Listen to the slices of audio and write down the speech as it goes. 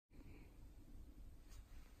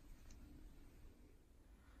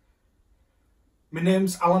My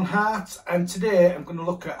name's Alan Hart, and today I'm going to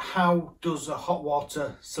look at how does a hot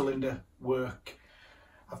water cylinder work.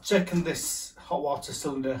 I've taken this hot water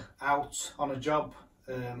cylinder out on a job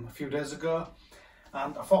a few days ago,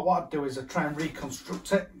 and I thought what I'd do is I'd try and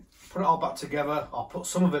reconstruct it, put it all back together, or put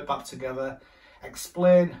some of it back together,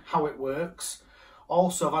 explain how it works.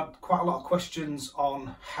 Also, I've had quite a lot of questions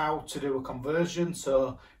on how to do a conversion,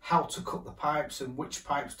 so how to cut the pipes and which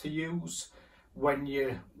pipes to use when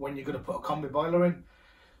you're going to put a combi boiler in.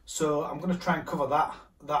 So I'm going to try and cover that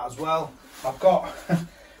as well. I've got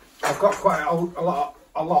quite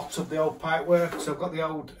a lot of the old pipe work, so I've got the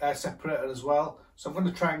old air separator as well. So I'm going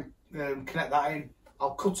to try and connect that in.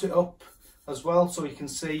 I'll cut it up as well so you can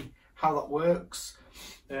see how that works.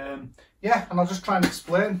 Yeah, and I'll just try and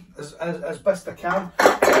explain as best I can.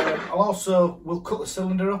 We'll cut the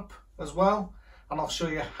cylinder up as well, and I'll show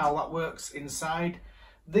you how that works inside.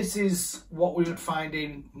 This is what we would find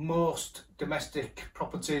in most domestic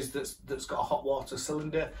properties that's got a hot water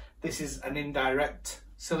cylinder. This is an indirect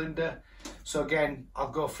cylinder. So again,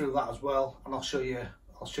 I'll go through that as well, and I'll show you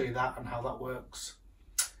that and how that works.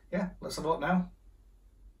 Yeah, let's have a look now.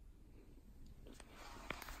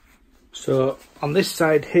 So on this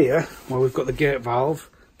side here, where we've got the gate valve,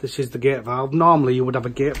 this is the gate valve. Normally you would have a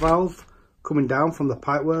gate valve coming down from the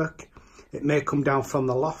pipework. It may come down from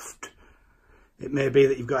the loft. It may be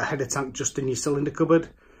that you've got a header tank just in your cylinder cupboard.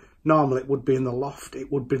 Normally it would be in the loft.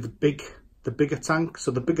 It would be the bigger tank. So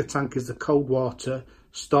the bigger tank is the cold water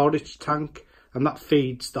storage tank, and that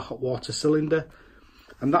feeds the hot water cylinder.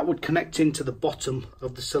 And that would connect into the bottom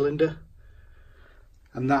of the cylinder.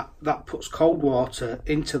 And that puts cold water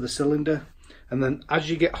into the cylinder. And then as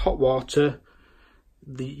you get hot water,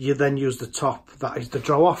 you then use the top. That is the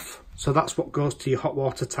draw off. So that's what goes to your hot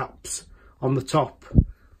water taps on the top.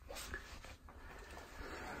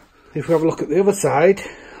 If we have a look at the other side,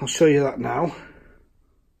 I'll show you that now.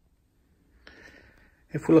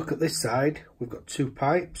 If we look at this side, we've got two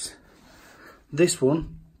pipes. This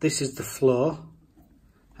is the flow,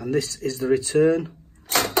 and this is the return.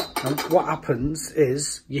 And what happens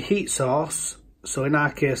is your heat source, so in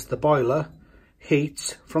our case the boiler,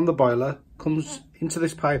 heat from the boiler comes into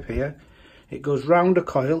this pipe here. It goes round a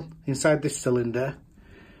coil inside this cylinder,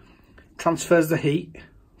 transfers the heat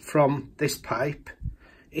from this pipe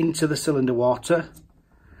into the cylinder water,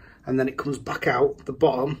 and then it comes back out the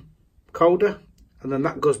bottom colder, and then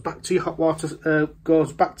that goes back to your hot water,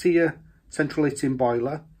 goes back to your central heating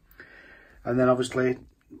boiler, and then obviously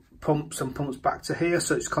pumps back to here,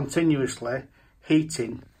 so it's continuously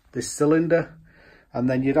heating this cylinder. And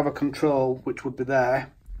then you'd have a control which would be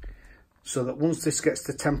there, so that once this gets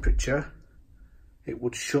to temperature, it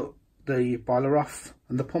would shut the boiler off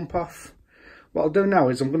and the pump off. What I'll do now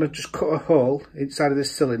is I'm going to just cut a hole inside of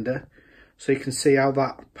this cylinder so you can see how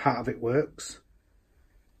that part of it works.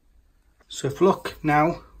 So if you look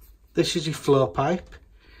now, this is your flow pipe,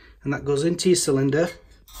 and that goes into your cylinder,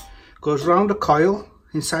 goes round a coil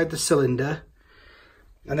inside the cylinder,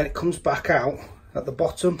 and then it comes back out at the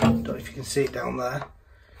bottom. Don't know if you can see it down there.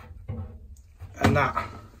 And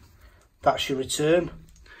that's your return.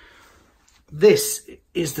 This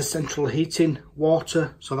is the central heating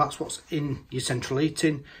water, so that's what's in your central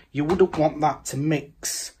heating. You wouldn't want that to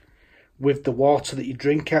mix with the water that you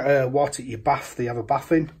drink, water you bath, that you have a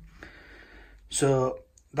bath in. So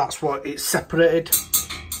that's why it's separated.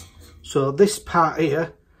 So this part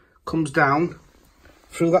here comes down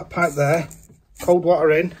through that pipe there, cold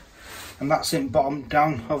water in, and that's in bottom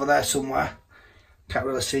down over there somewhere. Can't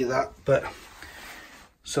really see that, but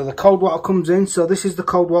so the cold water comes in. So this is the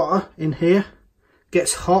cold water in here,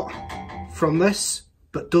 gets hot from this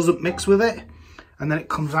but doesn't mix with it, and then it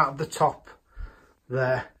comes out of the top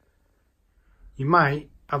there. You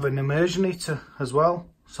might have an immersion heater as well,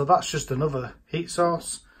 so that's just another heat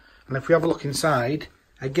source. And if we have a look inside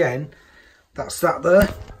again, that's that there.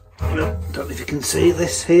 Don't know if you can see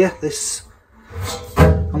this here, this,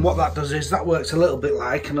 and what that does is that works a little bit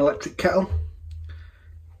like an electric kettle,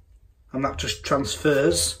 and that just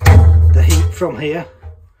transfers the heat from here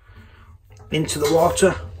into the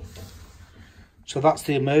water. So that's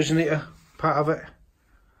the immersion heater part of it.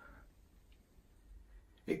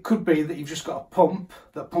 It could be that you've just got a pump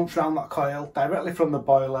that pumps around that coil directly from the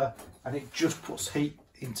boiler, and it just puts heat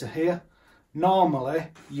into here. Normally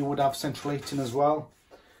you would have central heating as well,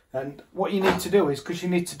 and what you need to do is, because you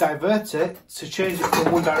need to divert it to change it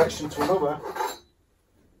from one direction to another,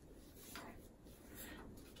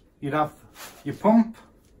 you'd have your pump,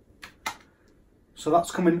 so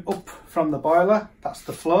that's coming up from the boiler, that's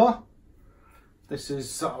the flow. This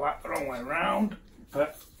is sort of like the wrong way around,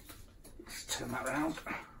 but let's turn that around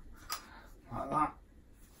like that.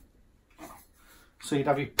 So you'd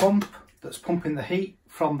have your pump that's pumping the heat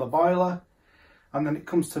from the boiler, and then it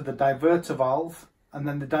comes to the diverter valve, and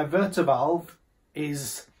then the diverter valve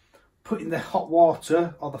is putting the hot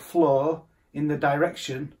water or the flow in the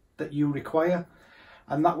direction that you require,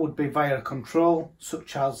 and that would be via a control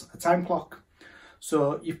such as a time clock.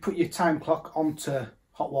 So you put your time clock onto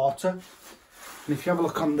hot water, and if you have a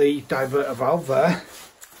look on the diverter valve there,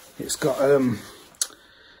 it's got an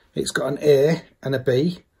A and a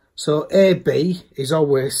B. So AB is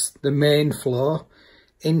always the main flow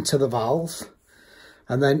into the valve,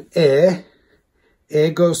 and then A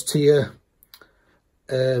goes to your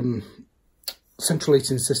central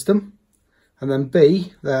heating system, and then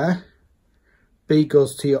B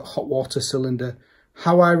goes to your hot water cylinder.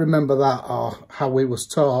 How I remember that, or how we was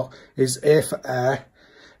taught, is A for air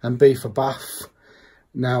and B for bath.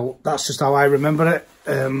 Now that's just how I remember it,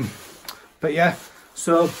 but yeah,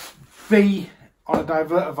 so B on a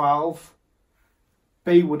diverter valve,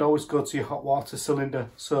 B would always go to your hot water cylinder,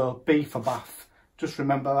 so B for bath. Just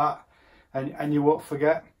remember that, and you won't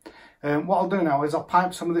forget. What I'll do now is I'll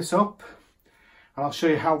pipe some of this up, and I'll show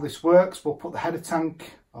you how this works. We'll put the header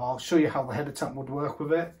tank, or I'll show you how the header tank would work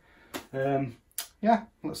with it. Yeah,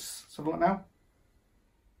 let's have a look now.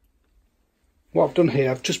 What I've done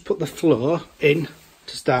here, I've just put the flow in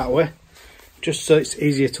to start with, just so it's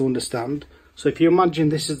easier to understand. So if you imagine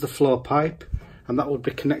this is the flow pipe, and that would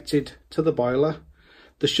be connected to the boiler,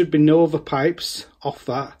 there should be no other pipes off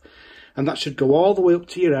that, and that should go all the way up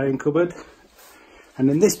to your airing cupboard. And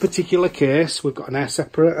in this particular case, we've got an air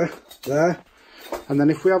separator there, and then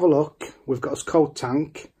if we have a look, we've got a cold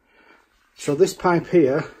tank. So this pipe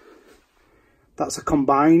here, that's a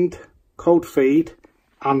combined cold feed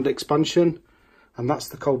and expansion, and that's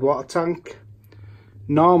the cold water tank.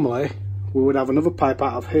 Normally we would have another pipe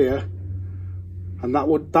out of here, and that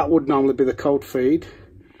would normally be the cold feed,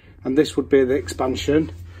 and this would be the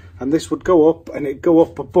expansion, and this would go up, and it'd go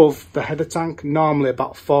up above the header tank, normally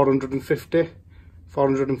about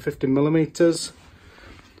 450 millimeters.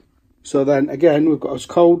 So then again, we've got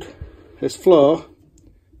this flow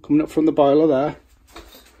coming up from the boiler there.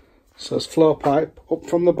 So it's flow pipe up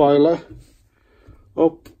from the boiler,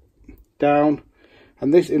 up, down,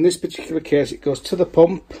 and this, in this particular case, it goes to the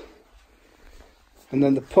pump, and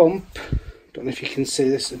then the pump, don't know if you can see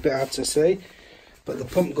this, it's a bit hard to see, but the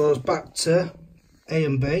pump goes back to A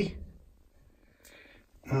and B,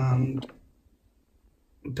 and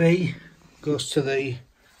B goes to the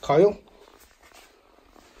coil.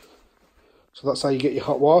 So that's how you get your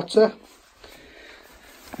hot water.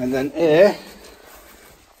 And then A,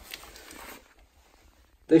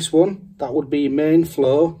 this one, that would be your main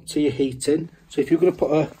flow to your heating. So if you're going to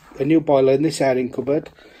put a new boiler in this airing cupboard,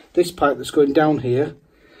 this pipe that's going down here,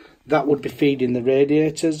 that would be feeding the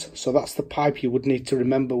radiators. So that's the pipe you would need to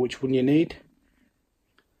remember which one you need.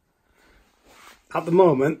 At the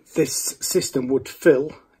moment, this system would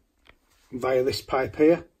fill via this pipe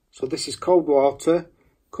here. So this is cold water,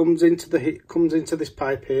 comes into this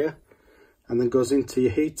pipe here, and then goes into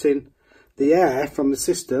your heating. The air from the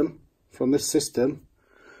system, from this system,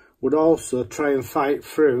 would also try and fight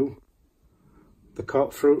through the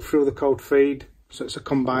cold feed. So it's a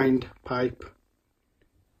combined pipe.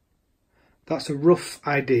 That's a rough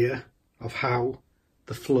idea of how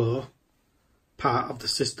the flow part of the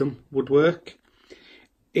system would work.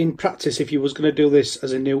 In practice, if you was going to do this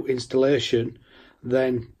as a new installation,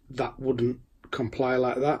 then that wouldn't comply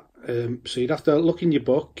like that. So you'd have to look in your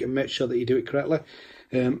book and make sure that you do it correctly.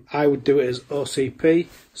 I would do it as OCP,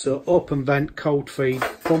 so open vent cold feed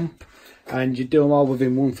pump, and you do them all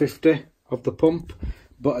within 150 of the pump.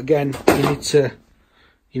 But again, you need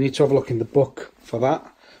to have a look in the book for that.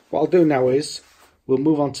 What I'll do now is we'll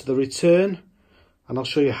move on to the return, and I'll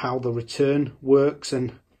show you how the return works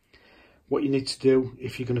and what you need to do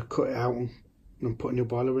if you're going to cut it out and put a new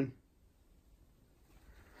boiler in.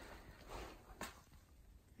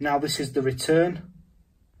 Now this is the return,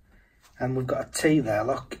 and we've got a T there,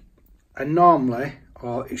 look. And normally,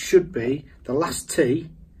 or it should be, the last T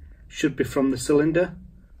should be from the cylinder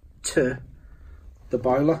to the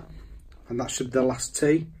boiler, and that should be the last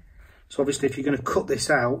T. So obviously if you're going to cut this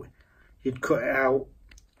out, you'd cut it out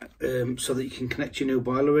so that you can connect your new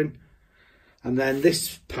boiler in. And then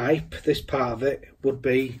this pipe, this part of it, would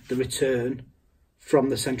be the return from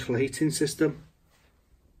the central heating system.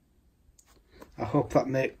 I hope that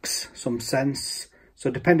makes some sense.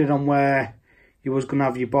 So depending on where you was going to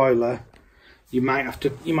have your boiler, you might have to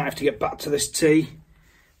get back to this T.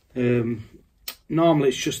 Normally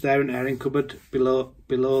it's just there in the airing cupboard below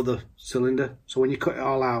the cylinder. So when you cut it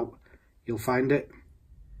all out, you'll find it.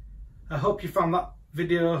 I hope you found that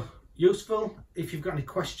video useful. If you've got any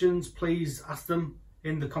questions, please ask them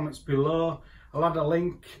in the comments below. I'll add a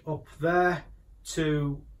link up there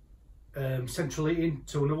to central heating,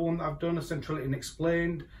 to another one that I've done, a central heating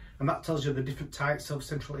explained, and that tells you the different types of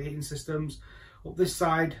central heating systems. Up this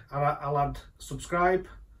side I'll add subscribe,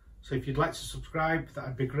 so if you'd like to subscribe,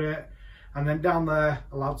 that'd be great. And then down there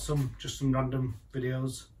I'll add just some random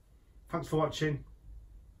videos. Thanks for watching.